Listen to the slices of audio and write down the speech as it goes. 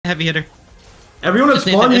heavy hitter. Everyone at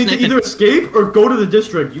spawn need to either escape or go to the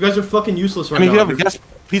district. You guys are fucking useless right now. I mean, if you have a gas,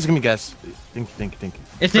 please give me gas. Thank you.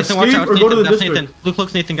 It's Nathan, watch out. Or go to the district. Nathan. Blue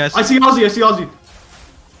cloak's Nathan, guys. I see Ozzy.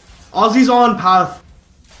 Ozzy's on path.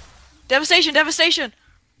 Devastation.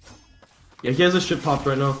 Yeah, he has a shit popped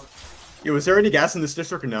right now. Yo, is there any gas in this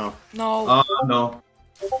district or no? No. No.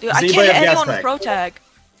 Dude, I can't hit anyone with pro tag.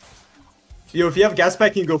 Yo, if you have a gas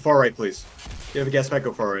pack, you can go far right, please. If you have a gas pack,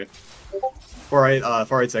 go far right. Far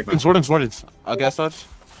right segment. Swordens. Gas dodge.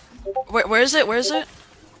 Where is it?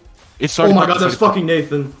 It's oh my god, that's fucking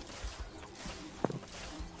Nathan.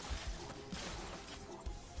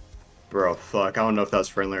 Bro, fuck. I don't know if that's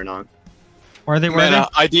friendly or not. Where are they?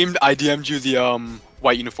 I DM'd you the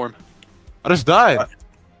white uniform. I just died.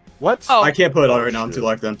 What? Oh. I can't put it on right now. I'm too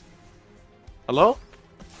locked in. Hello?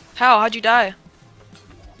 How'd you die?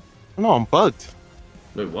 No, I'm bugged.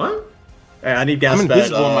 Wait, what? Hey, I need gas I'm bed.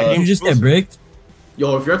 invisible in my game. You just get bricked?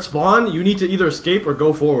 Yo, if you're at spawn, you need to either escape or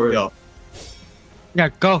go forward. Yo. Yeah,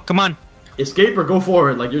 go. Come on. Escape or go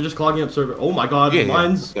forward. Like, you're just clogging up server. Oh my god,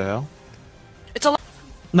 mine's... What the hell? It's a.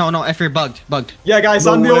 No, F, you're bugged. Yeah, guys,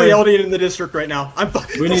 No I'm the way. only alien in the district right now. I'm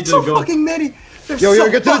fucking. We need so to go. fucking many. Yo,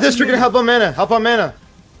 get to the district and help on mana.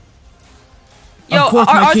 Yo, Of course,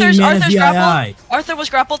 my king Arthur's man is grappled. VII. Arthur was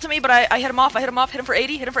grappled to me, but I hit him off. Hit him for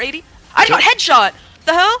 80. I got headshot.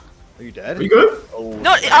 The hell? Are you dead? Are you good? Oh,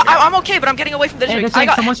 No, I'm okay, but I'm getting away from the Hey,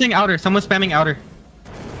 district. someone's saying outer. Someone's spamming outer.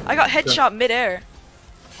 I got headshot midair.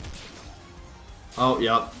 Oh,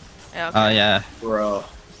 yeah. Yeah. Okay. Yeah. Bro.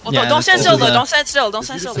 Well, Yeah, don't stand this still is though. a- Don't stand still. Don't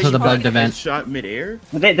stand still. This is a bugged event. Shot midair?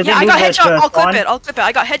 Yeah, I got headshot. I'll clip it.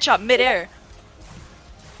 I got headshot midair.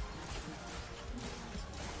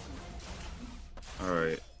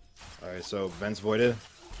 Alright, so vents voided.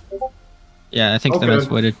 Yeah, I think the Okay. event's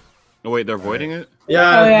voided. Oh wait, they're voiding it?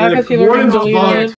 Yeah, Oh, yeah, I the can see the wardens ring are bugged. deleted.